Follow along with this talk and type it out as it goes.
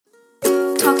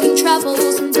talking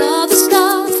travels and other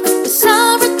stuff. With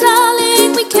Sarah,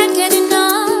 darling, we can't get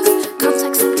enough.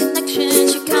 Contacts and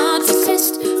connections you can't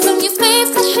resist. From your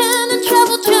fave fashion and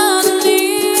travel journalist.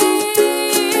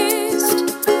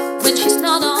 When she's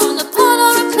not on a pod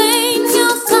or a plane,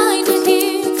 you'll find her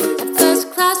here at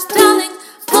First Class, darling,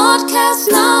 podcast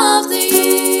of the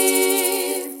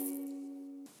year.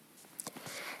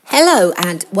 Hello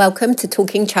and welcome to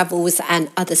Talking Travels and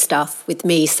Other Stuff with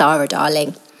me, Sarah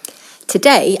Darling.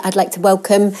 Today I'd like to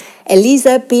welcome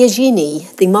Elisa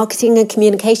Biagini, the Marketing and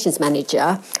Communications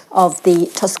Manager of the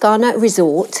Toscana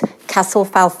Resort Castel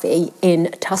Falfi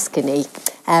in Tuscany.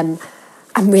 I'm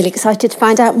really excited to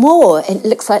find out more. It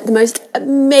looks like the most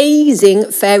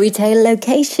amazing fairy tale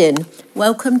location.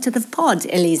 Welcome to the pod,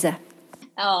 Elisa.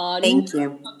 Oh, Thank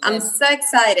you. I'm so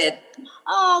excited.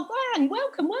 Oh, Gran,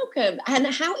 welcome. And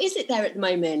how is it there at the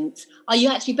moment? Are you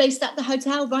actually based at the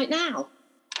hotel right now?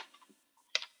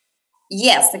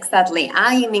 Yes, exactly.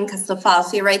 I am in Castel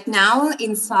Falfi right now,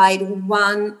 inside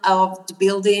one of the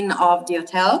building of the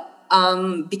hotel,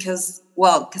 because,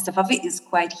 Castel Falfi is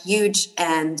quite huge,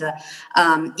 and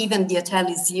even the hotel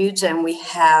is huge, and we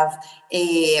have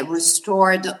a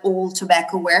restored old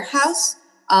tobacco warehouse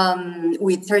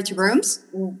with 30 rooms,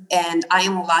 and I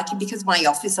am lucky because my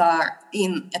office are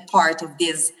in a part of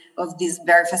this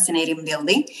very fascinating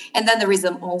building. And then there is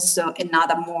also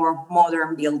another more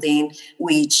modern building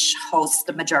which hosts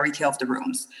the majority of the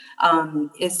rooms.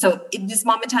 So in this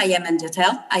moment I am in the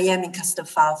hotel. I am in Castel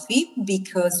Falfi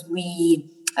because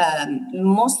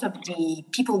most of the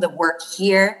people that work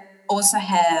here also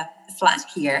have a flat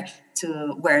here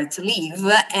to where to live.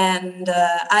 And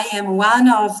I am one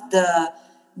of the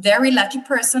very lucky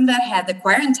person that had the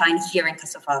quarantine here in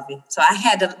Castel Falfi. So I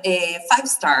had a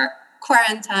 5-star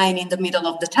quarantine in the middle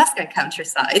of the Tuscan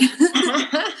countryside.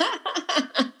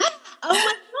 Oh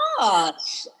my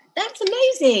gosh, that's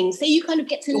amazing. So you kind of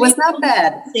get to It was not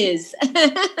bad.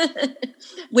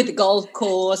 With the golf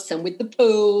course and with the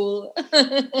pool.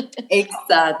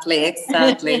 Exactly.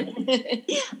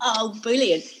 Oh,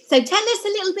 brilliant. So tell us a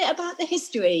little bit about the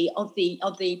history of the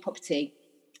property.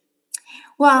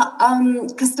 Well,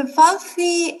 Castel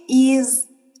Falfi is,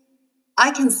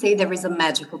 I can say there is a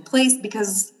magical place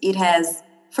because it has,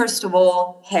 first of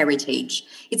all, heritage.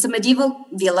 It's a medieval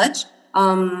village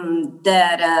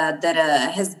that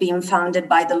has been founded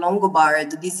by the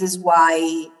Longobards. This is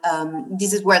why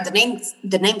this is where the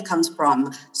name comes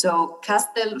from. So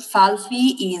Castel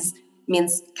Falfi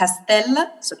means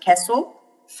Castel, so castle,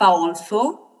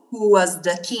 Faolfo, who was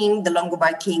the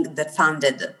Longobard king that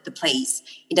founded the place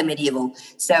in the medieval.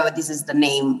 So this is the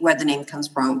name, where the name comes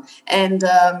from. And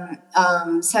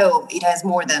so it has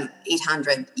more than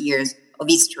 800 years of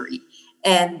history.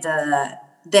 And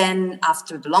then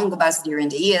after the Longobards, during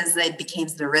the years, it became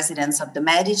the residence of the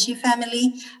Medici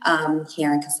family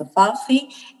here in Castel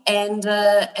Falfi. And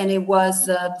it was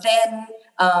then...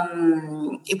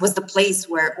 it was the place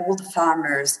where all the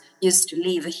farmers used to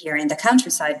live here in the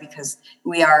countryside, because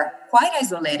we are quite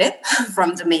isolated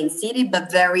from the main city,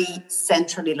 but very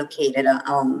centrally located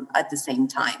at the same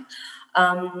time.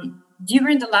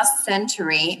 During the last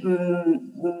century,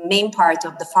 main part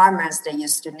of the farmers that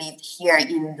used to live here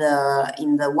in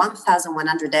the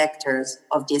 1,100 hectares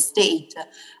of the estate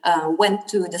went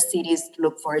to the cities to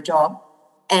look for a job,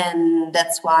 and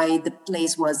that's why the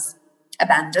place was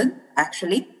abandoned,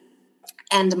 actually,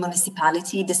 and the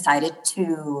municipality decided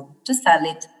to sell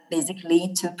it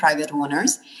basically to private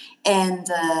owners. And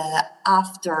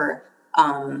after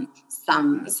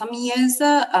some years,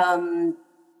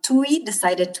 TUI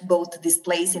decided to buy this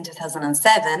place in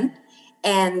 2007,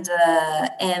 and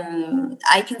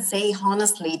I can say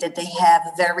honestly that they have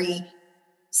a very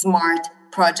smart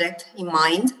project in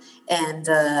mind, and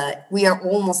we are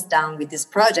almost done with this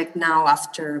project now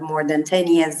after more than 10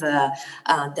 years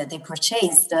that they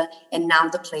purchased, and now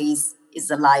the place is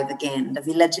alive again. The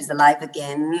village is alive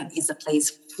again. It's a place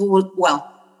full,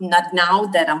 not now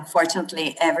that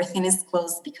unfortunately everything is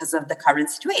closed because of the current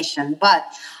situation, but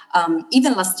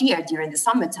even last year during the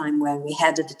summertime when we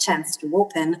had the chance to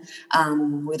open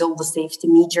with all the safety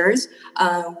measures,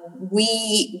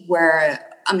 we were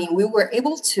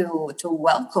able to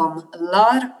welcome a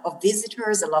lot of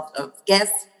visitors, a lot of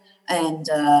guests, and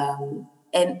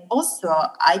also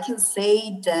I can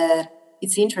say that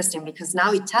it's interesting because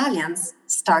now Italians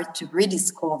start to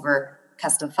rediscover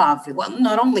Castel Falfi. Well,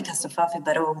 not only Castel Falfi,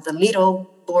 but all the little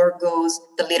borgos,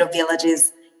 the little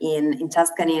villages in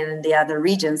Tuscany and the other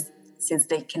regions, since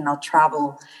they cannot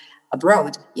travel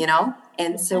abroad,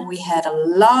 And so we had a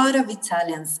lot of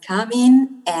Italians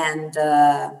coming and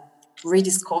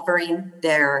rediscovering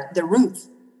their roots.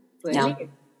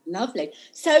 Brilliant. Lovely.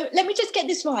 So let me just get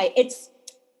this right. It's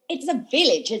a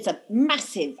village. It's a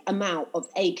massive amount of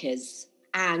acres,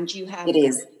 and you have It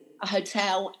is. a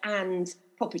hotel and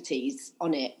properties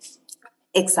on it.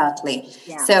 Exactly.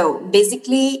 Yeah. So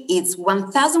basically, it's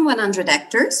 1,100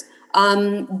 hectares.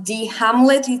 The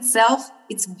hamlet itself,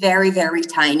 it's very, very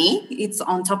tiny. It's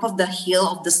on top of the hill,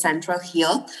 of the central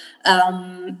hill.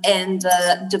 And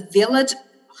the village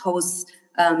hosts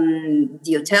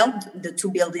the hotel, the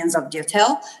two buildings of the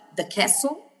hotel, the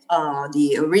castle,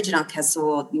 the original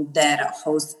castle that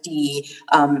hosts the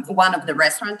one of the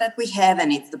restaurants that we have,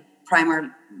 and it's the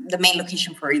main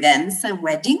location for events and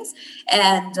weddings,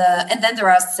 and then there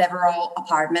are several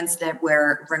apartments that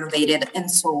were renovated and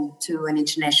sold to an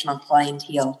international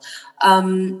clientele.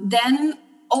 Then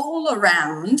all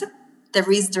around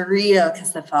there is the real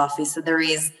Casafafi, so there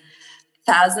is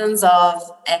thousands of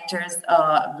hectares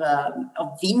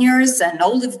of vineyards and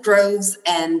olive groves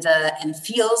and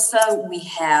fields. We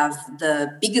have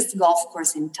the biggest golf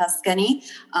course in Tuscany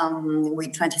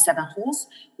with 27 holes.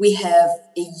 We have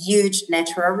a huge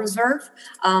natural reserve,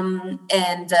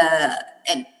 and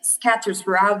scattered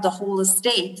throughout the whole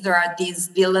estate, there are these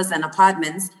villas and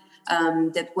apartments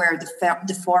that were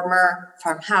the former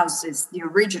farmhouses, the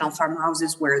original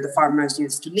farmhouses where the farmers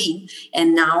used to live,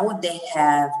 and now they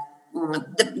have.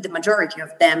 The majority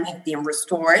of them have been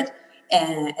restored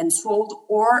and sold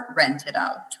or rented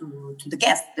out to the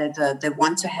guests that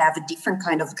want to have a different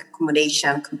kind of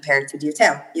accommodation compared to the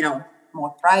hotel.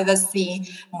 More privacy,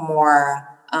 more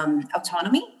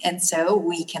autonomy. And so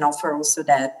we can offer also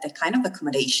that kind of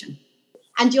accommodation.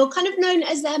 And you're kind of known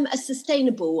as a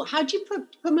sustainable. How do you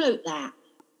promote that?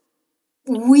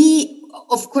 We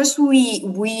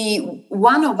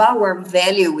one of our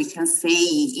value, we can say,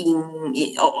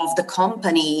 of the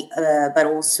company, but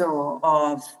also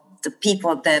of the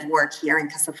people that work here in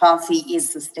Casafafi, is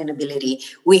sustainability.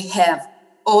 We have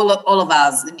all of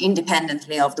us,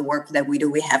 independently of the work that we do,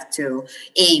 we have to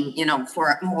aim,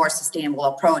 for a more sustainable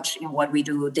approach in what we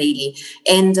do daily.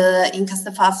 And in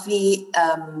Casafafi,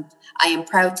 I am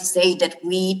proud to say that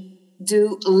we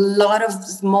do a lot of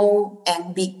small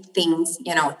and big things,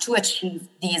 to achieve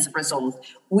these results.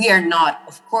 We are not,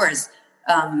 of course,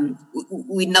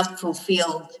 we not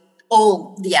fulfill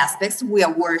all the aspects. We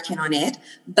are working on it,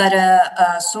 but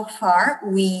so far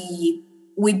we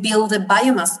build a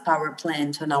biomass power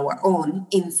plant on our own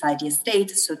inside the estate,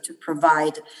 so to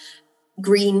provide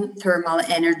green thermal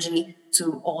energy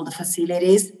to all the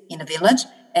facilities in the village.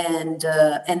 And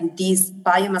this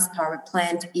biomass power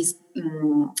plant is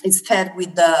fed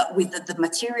with the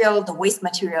material, the waste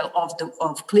material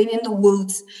of cleaning the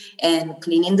woods and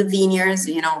cleaning the vineyards.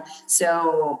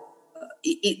 So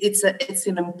it's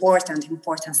an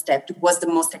important step. It was the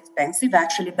most expensive,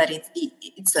 actually, but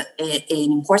it's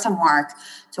an important mark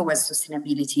towards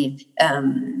sustainability.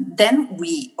 Then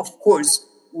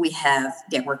we have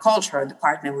the agricultural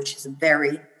department, which is a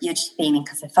very huge thing in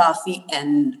Casafafi,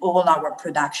 and all our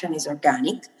production is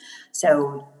organic.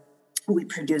 So we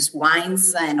produce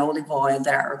wines and olive oil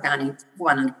that are organic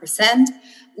 100%.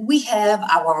 We have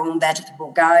our own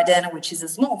vegetable garden, which is a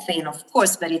small thing, of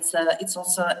course, but it's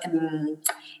also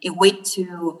a way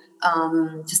to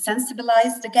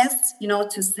sensibilize the guests,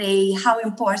 to say how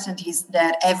important it is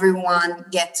that everyone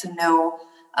get to know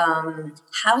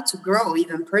how to grow,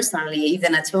 even personally,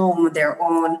 even at home, their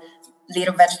own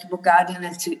little vegetable garden,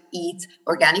 and to eat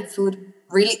organic food,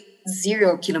 really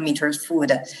 0 kilometers food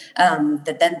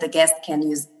that then the guest can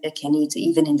eat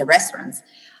even in the restaurants.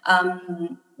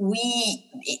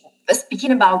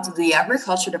 Speaking about the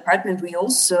agriculture department, we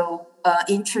also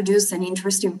introduced an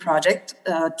interesting project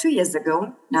 2 years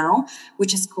ago now,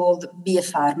 which is called Be a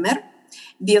Farmer.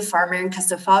 Be a Farmer in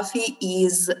Casafafi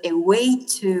is a way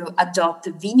to adopt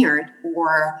a vineyard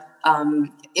or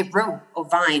a row of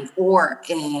vine or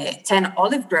 10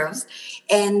 olive groves,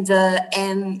 and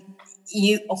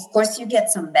you, of course, you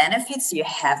get some benefits. You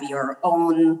have your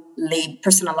own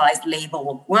personalized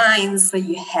label of wines. So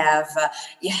you have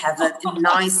a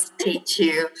nice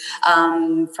statue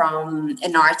from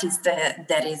an artist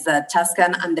that is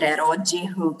Tuscan, Andrea Roggi,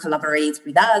 who collaborates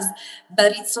with us.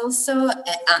 But it's also,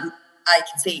 I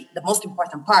can say, the most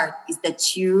important part is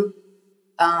that you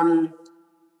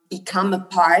become a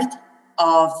part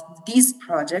of this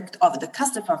project, of the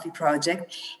Casafafi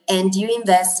project, and you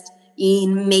invest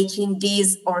in making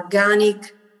these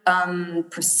organic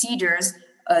procedures,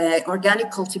 organic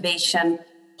cultivation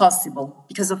possible.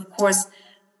 Because, of course,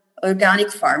 organic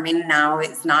farming now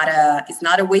is not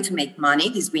a way to make money.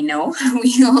 This we know.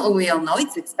 we all know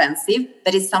it's expensive,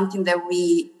 but it's something that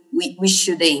we we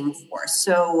should aim for.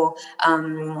 So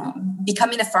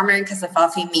becoming a farmer in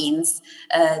Castelfalfi means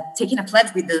taking a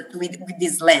pledge with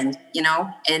this land,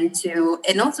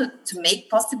 and also to make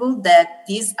possible that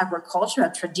these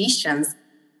agricultural traditions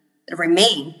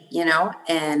remain,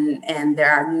 and they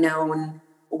are known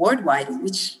worldwide,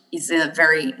 which is a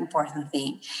very important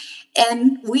thing.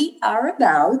 And we are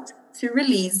about to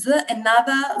release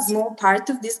another small part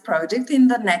of this project in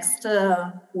the next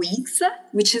weeks,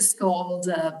 which is called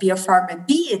Biofarmer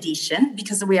Bee Edition,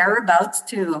 because we are about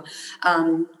to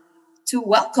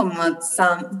welcome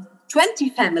some 20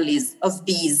 families of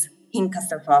bees in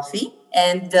Castelfalfi,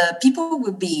 and people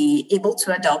will be able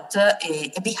to adopt a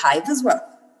beehive as well.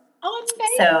 Oh,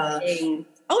 amazing.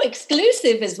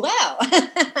 Exclusive as well.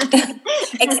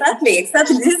 Exactly.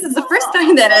 This is the first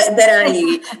time that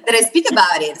I speak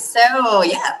about it. So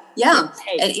yeah.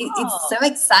 And it's so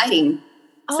exciting.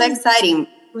 Exciting.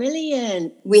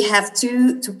 Brilliant. We have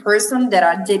two persons that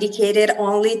are dedicated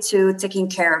only to taking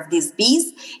care of these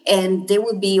bees, and they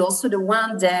will be also the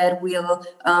one that will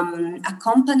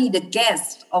accompany the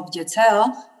guests of the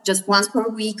hotel just once per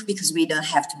week, because we don't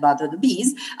have to bother the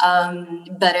bees.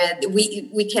 But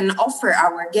we can offer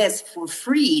our guests for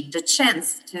free the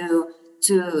chance to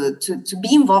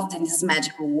be involved in this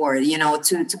magical world,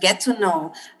 to get to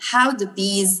know how the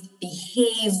bees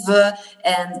behave,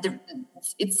 and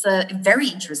it's a very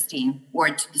interesting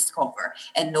world to discover.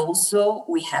 And also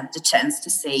we have the chance to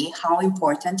say how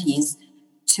important it is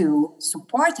to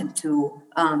support and to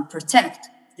protect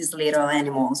these little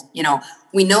animals.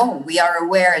 We are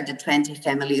aware that 20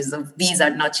 families of bees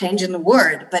are not changing the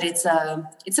world, but it's a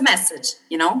message,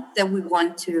 that we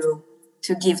want to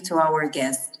give to our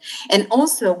guests. And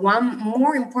also one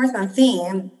more important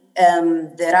thing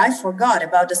that I forgot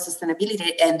about the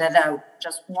sustainability, and that I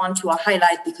just want to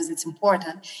highlight because it's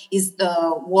important, is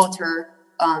the water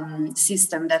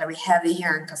system that we have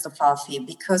here in Castelfalfi,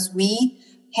 because we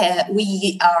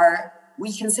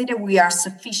consider we are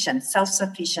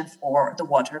self-sufficient for the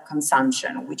water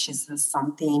consumption, which is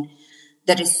something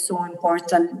that is so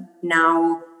important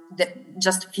now. That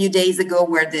just a few days ago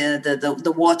were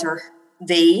the water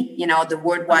day, the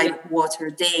Worldwide Water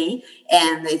Day,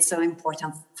 and it's so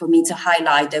important for me to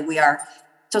highlight that we are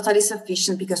totally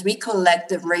sufficient, because we collect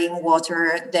the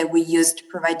rainwater that we use to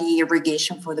provide the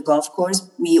irrigation for the golf course.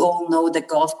 We all know that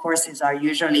golf courses are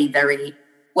usually very,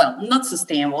 not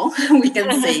sustainable, we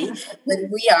can say, but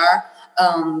we are,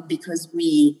 because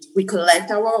we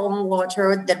collect our own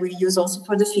water that we use also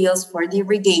for the fields, for the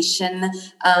irrigation.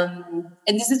 And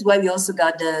this is why we also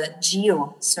got the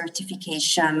GEO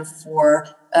certification for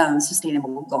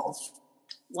sustainable golf.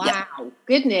 Wow, yeah.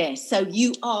 Goodness. So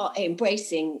you are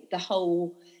embracing the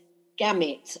whole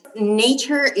gamut.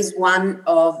 Nature is one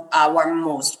of our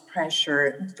most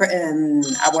precious,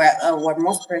 our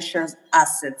most precious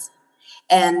assets.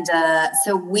 And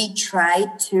so we try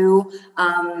to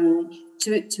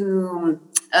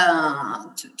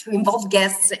involve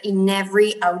guests in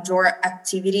every outdoor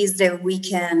activities that we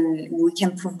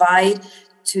can provide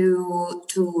to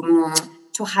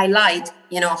highlight,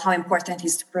 how important it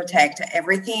is to protect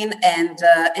everything, and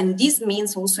this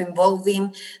means also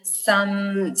involving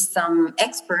some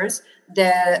experts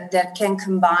that can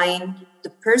combine the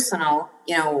personal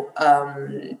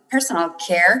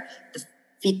care, the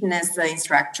fitness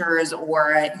instructors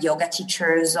or yoga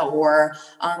teachers, or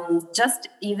just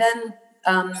even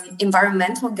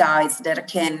environmental guides that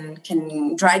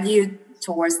can drive you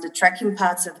towards the trekking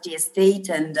paths of the estate,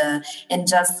 and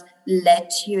just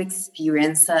let you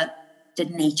experience the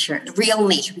nature, the real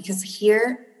nature. Because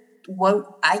here,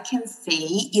 what I can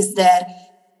say is that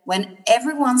when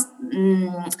everyone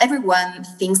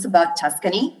thinks about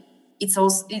Tuscany, it's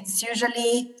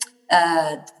usually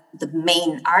the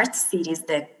main art cities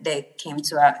that came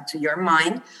to your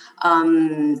mind,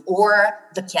 or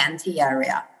the Chianti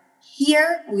area.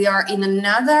 Here we are in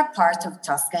another part of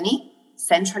Tuscany,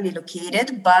 centrally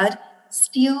located, but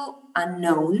still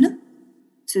unknown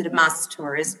to the mass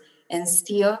tourists, and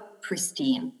still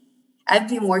pristine. I've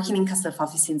been working in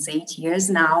Castelfalfi since 8 years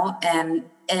now, and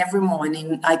every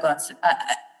morning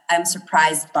I'm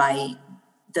surprised by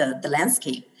the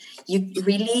landscape. You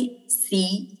really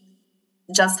see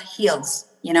just hills,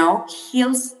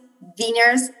 hills,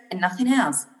 vineyards, and nothing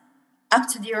else, up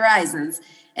to the horizons.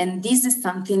 And this is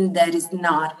something that is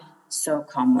not so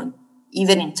common,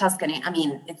 even in Tuscany. I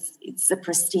mean, it's a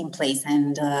pristine place,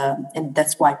 and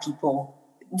that's why people.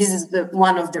 This is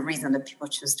one of the reasons that people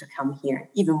choose to come here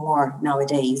even more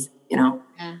nowadays. Yeah,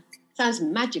 sounds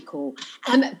magical.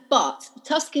 But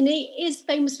Tuscany is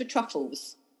famous for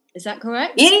truffles. Is that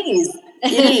correct? It is.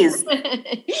 It is.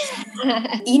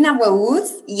 In our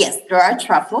woods, yes, there are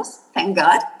truffles, thank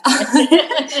God.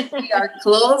 We are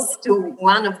close to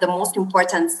one of the most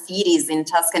important cities in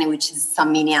Tuscany, which is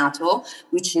San Miniato,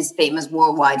 which is famous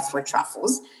worldwide for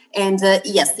truffles. And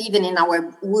yes, even in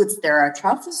our woods, there are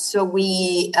truffles. So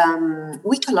we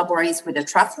collaborate with a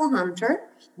truffle hunter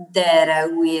that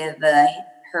with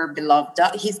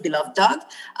his beloved dog,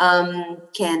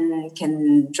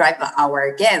 can drive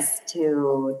our guests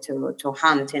to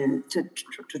hunt and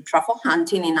to truffle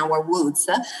hunting in our woods,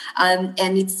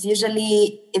 and it's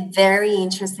usually a very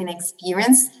interesting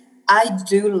experience. I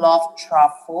do love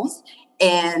truffles,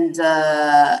 and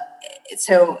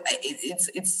so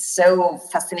it's so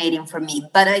fascinating for me.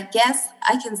 But I guess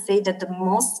I can say that the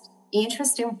most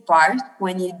interesting part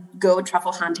when you go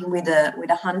truffle hunting with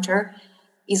a hunter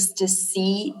is to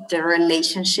see the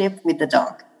relationship with the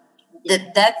dog.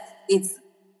 That is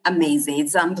amazing.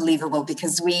 It's unbelievable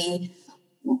because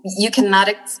you cannot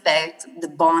expect the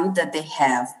bond that they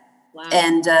have. Wow.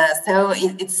 And so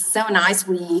it's so nice.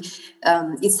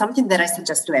 It's something that I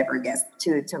suggest to every guest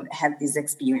to have this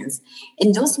experience.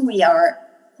 And also we are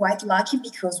quite lucky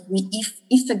because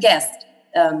if a guest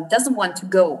doesn't want to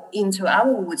go into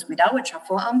our woods with our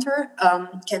truffle hunter,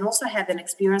 can also have an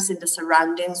experience in the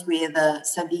surroundings with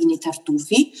Savini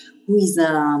Tartufi, who is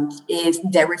a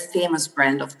very famous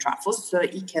brand of truffles. So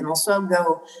he can also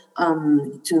go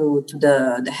to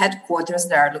the headquarters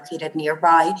that are located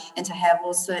nearby, and to have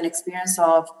also an experience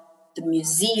of the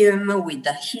museum with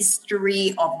the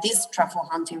history of this truffle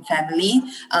hunting family,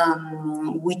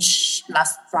 which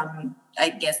lasts from,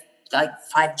 I guess, like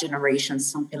 5 generations,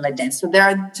 something like that. So there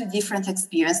are 2 different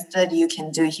experiences that you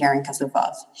can do here in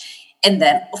Casavalfi. And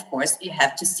then, of course, you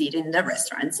have to sit in the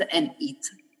restaurants and eat.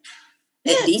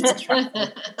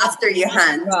 After you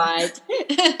hunt. Right.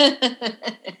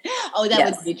 Oh, that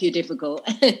Yes. would be too difficult.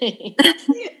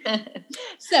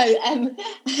 So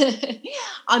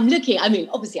I'm looking, I mean,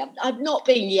 obviously I've not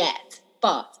been yet,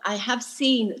 but I have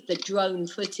seen the drone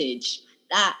footage.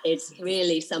 That is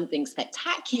really something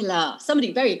spectacular.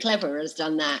 Somebody very clever has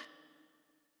done that.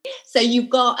 So you've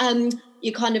got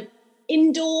your kind of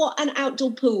indoor and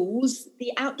outdoor pools,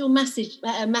 the outdoor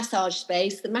massage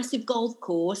space, the massive golf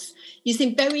course. You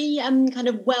seem very kind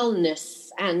of wellness,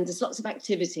 and there's lots of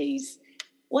activities.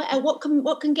 What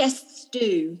can guests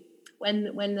do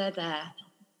when they're there?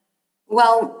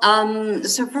 Well,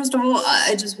 so first of all,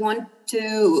 I just want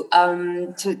to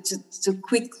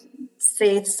quick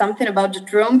say something about the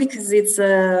drone, because it's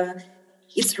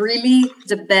really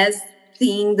the best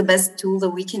thing, the best tool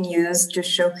that we can use to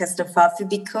show Casavalfi.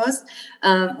 Because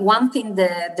one thing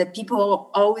that people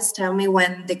always tell me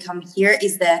when they come here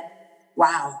is that,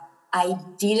 wow, I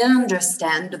didn't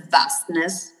understand the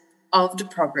vastness of the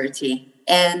property.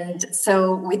 And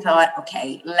so we thought,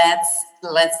 okay, let's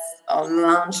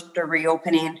launch the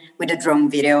reopening with a drone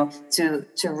video to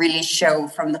really show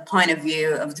from the point of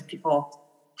view of the people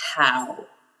how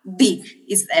big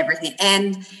is everything,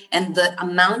 and the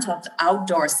amount of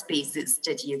outdoor spaces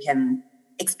that you can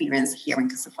experience here in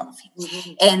Casavalfi.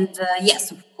 Mm-hmm. And yes,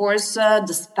 of course,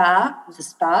 the spa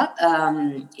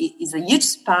is a huge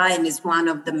spa, and is one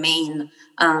of the main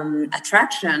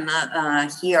attraction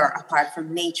here, apart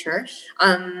from nature.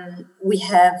 We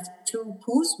have 2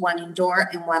 pools, one indoor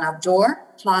and one outdoor,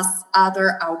 plus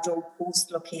other outdoor pools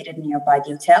located nearby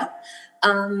the hotel.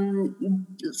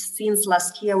 Since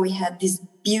last year, we had this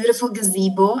beautiful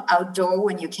gazebo outdoor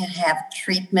when you can have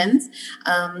treatments.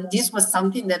 This was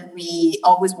something that we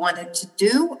always wanted to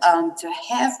do, to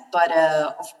have, but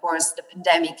of course the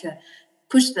pandemic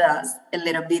pushed us a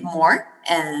little bit more,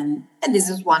 and this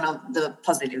is one of the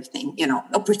positive thing,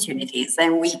 opportunities.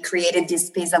 And we created this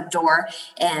space outdoor,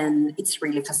 and it's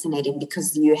really fascinating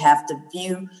because you have the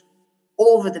view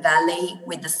over the valley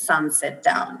with the sunset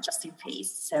down just in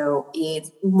face. So it's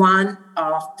one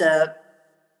of the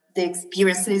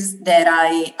experiences that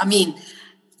I mean,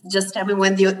 just tell me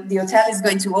when the hotel is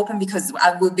going to open, because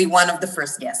I will be one of the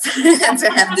first guests to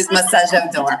have this massage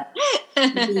outdoor.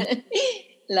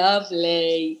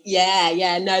 Lovely.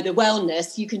 Yeah. No, the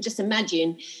wellness, you can just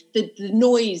imagine the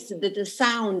noise, the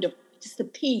sound of just the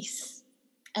peace,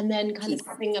 and then kind of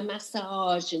having a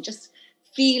massage and just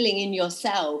feeling in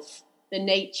yourself the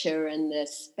nature and the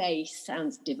space.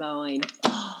 Sounds divine.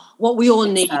 What we all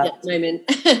need at the moment.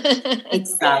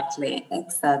 Exactly.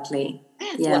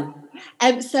 Yeah.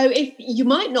 Well, so if you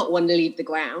might not want to leave the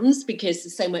grounds because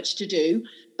there's so much to do,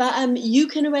 but you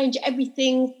can arrange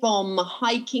everything from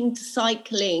hiking to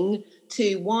cycling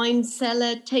to wine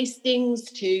cellar tastings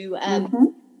to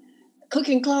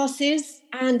cooking classes.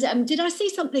 And did I see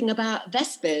something about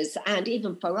Vespers and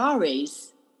even Ferraris?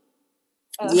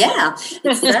 Yeah,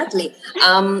 exactly.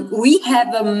 We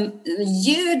have a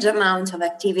huge amount of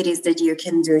activities that you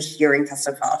can do here in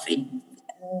Castelfalfi.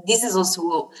 This is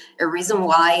also a reason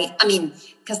why,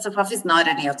 Castelfalfi is not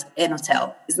an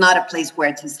hotel. It's not a place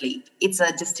where to sleep. It's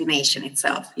a destination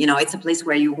itself. It's a place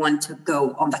where you want to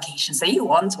go on vacation. So you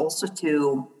want also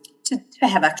to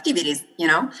have activities, we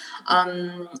have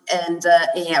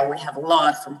a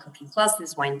lot from cooking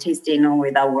classes, wine tasting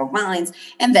with our wines,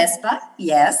 and Vespa.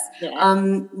 Yes, Yeah.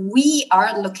 We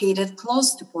are located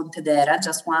close to Pontedera,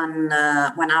 just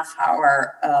 1.5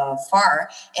 hour far,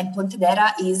 and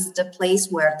Pontedera is the place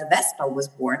where the Vespa was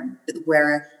born,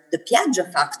 where the Piaggio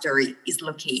factory is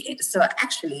located. So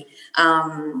actually,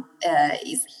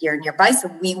 is here nearby. So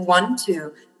we want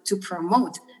to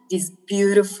promote this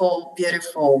beautiful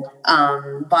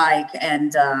bike,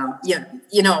 and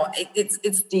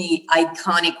it's the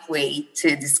iconic way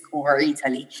to discover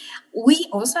Italy. We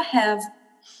also have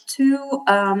two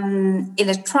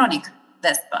electric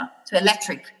Vespa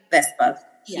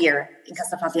here in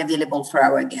Castelfalfi available for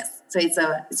our guests. So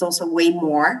it's also way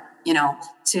more,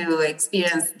 to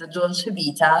experience the Dolce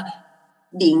Vita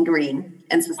being green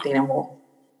and sustainable.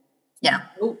 Yeah.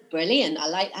 Oh, brilliant! I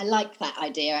like that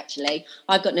idea. Actually,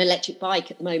 I've got an electric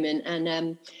bike at the moment,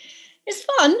 and it's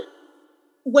fun.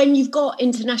 When you've got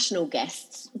international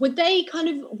guests, would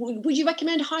you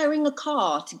recommend hiring a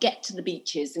car to get to the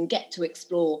beaches and get to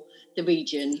explore the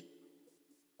region?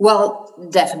 Well,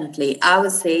 definitely. I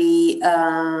would say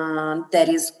that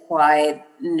is quite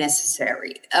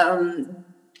necessary.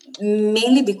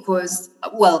 Mainly because,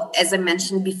 as I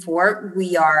mentioned before,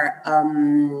 we are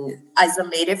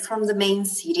isolated from the main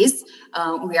cities.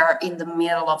 We are in the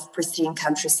middle of pristine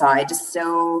countryside.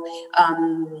 So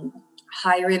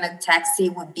hiring a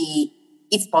taxi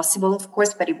it's possible, of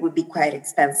course, but it would be quite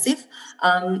expensive.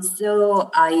 So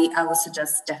I would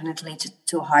suggest definitely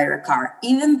to hire a car,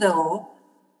 even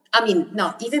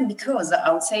because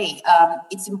I would say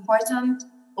it's important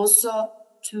also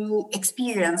to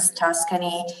experience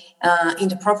Tuscany in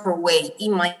the proper way,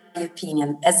 in my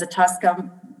opinion. As a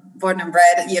Tuscan born and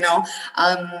bred,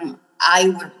 I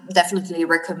would definitely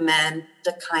recommend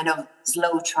the kind of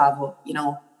slow travel,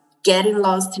 getting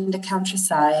lost in the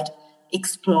countryside,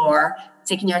 explore,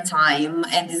 taking your time.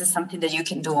 And this is something that you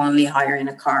can do only hiring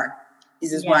a car.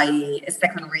 This is a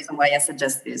second reason why I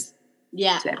suggest this.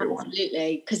 Yeah, to everyone.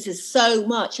 Absolutely, because there's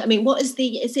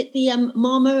is it the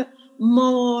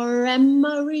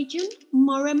Maremma region?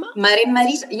 Maremma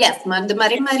region, yes. The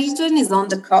Maremma region is on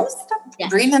the coast. Yes.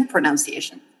 Brilliant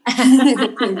pronunciation.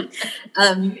 And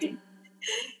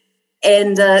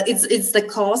it's the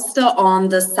coast on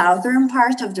the southern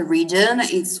part of the region.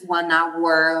 It's 1.5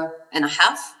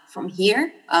 hours from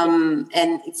here,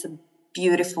 and it's a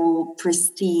beautiful,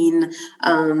 pristine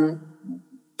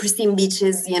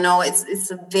beaches. It's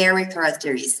a very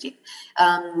characteristic.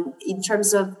 In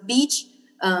terms of beach,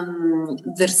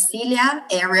 Versilia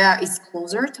area is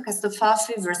closer to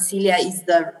Castelfalfi. Versilia is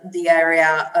the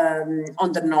area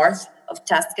on the north of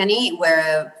Tuscany,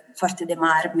 where Forte dei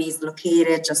Marmi is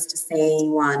located, just to say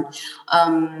one.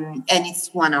 And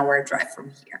it's 1 hour drive from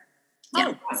here.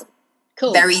 Yeah. Oh,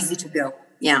 cool. Very easy to go.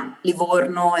 Yeah.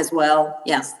 Livorno as well.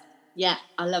 Yes. Yeah,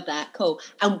 I love that. Cool.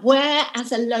 And where,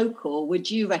 as a local, would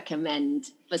you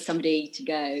recommend for somebody to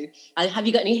go? Have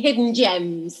you got any hidden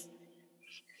gems?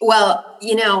 Well,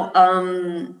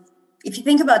 if you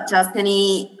think about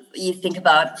Tuscany, you think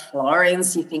about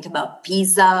Florence, you think about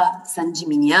Pisa, San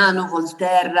Gimignano,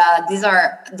 Volterra. These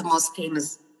are the most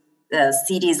famous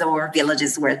cities or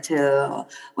villages where to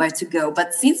go.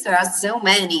 But since there are so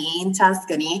many in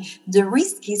Tuscany, the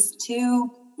risk is to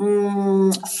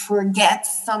forget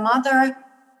some other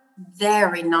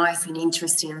very nice and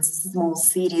interesting small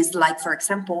cities, like, for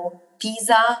example,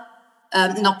 Pistoia,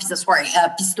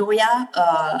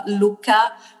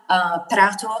 Lucca,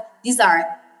 Prato. These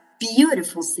are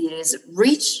beautiful cities,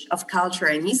 rich of culture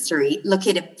and history,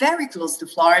 located very close to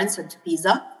Florence and to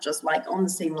Pisa, just like on the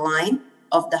same line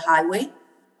of the highway.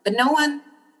 But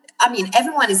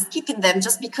everyone is skipping them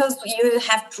just because you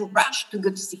have to rush to go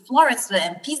to see Florence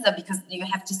and Pisa because you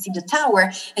have to see the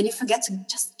tower, and you forget to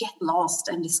just get lost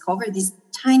and discover these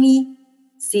tiny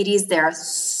cities. They are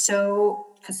so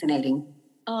fascinating.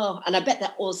 Oh, and I bet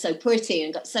they're all so pretty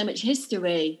and got so much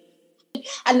history.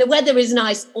 And the weather is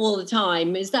nice all the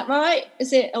time. Is that right?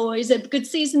 Is it a good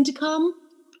season to come?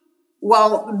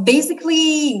 Well,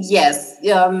 basically, yes.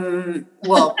 We have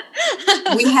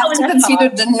to consider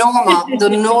the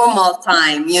normal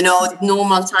time,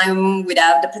 normal time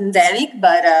without the pandemic.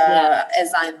 But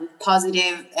as I'm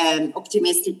positive and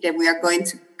optimistic that we are going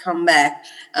to come back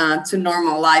to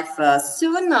normal life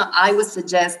soon, I would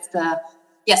suggest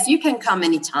yes, you can come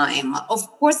anytime. Of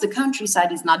course, the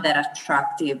countryside is not that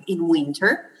attractive in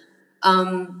winter.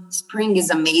 Spring is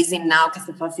amazing now.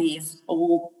 Castellforte is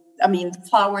all, I mean,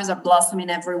 flowers are blossoming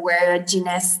everywhere.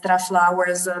 Ginestra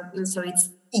flowers, so it's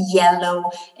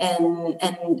yellow and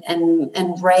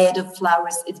red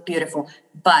flowers. It's beautiful.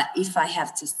 But if I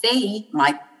have to say,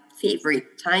 my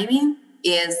favorite timing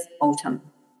is autumn.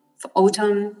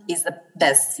 Autumn is the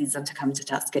best season to come to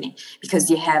Tuscany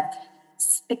because you have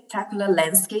spectacular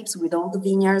landscapes with all the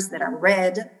vineyards that are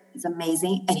red. It's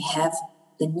amazing. And you have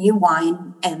the new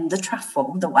wine and the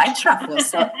truffle, the white truffle.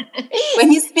 So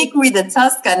when you speak with a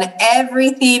Tuscan,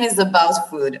 everything is about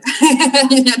food.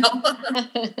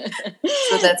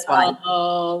 So that's why.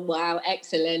 Oh, wow.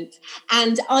 Excellent.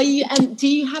 And are you, do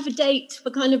you have a date for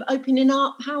kind of opening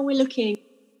up? How are we looking?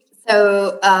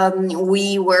 So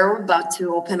we were about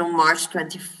to open on March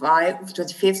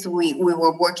 25th. We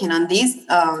were working on this.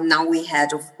 Now we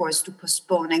had, of course, to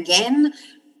postpone again.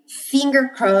 Finger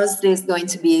crossed is going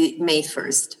to be May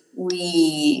 1st.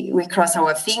 We cross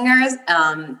our fingers.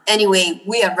 Anyway,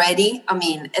 we are ready. I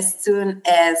mean, as soon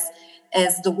as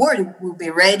the world will be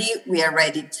ready, we are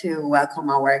ready to welcome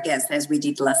our guests as we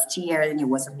did last year, and it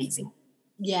was amazing.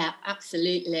 Yeah,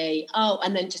 absolutely. Oh,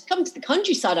 and then just come to the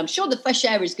countryside. I'm sure the fresh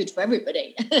air is good for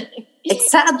everybody.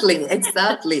 Exactly.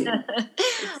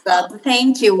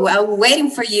 Thank you. I'm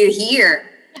waiting for you here.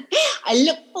 I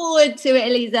look forward to it,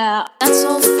 Elisa. That's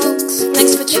all, folks.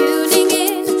 Thanks for tuning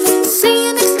in. See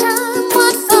you next time.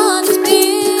 What fun it's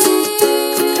been.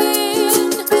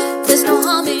 There's no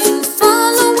harm in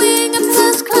following a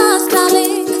first class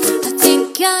darling. I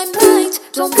think I'm right.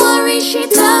 Don't worry, she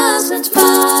doesn't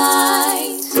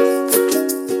bite.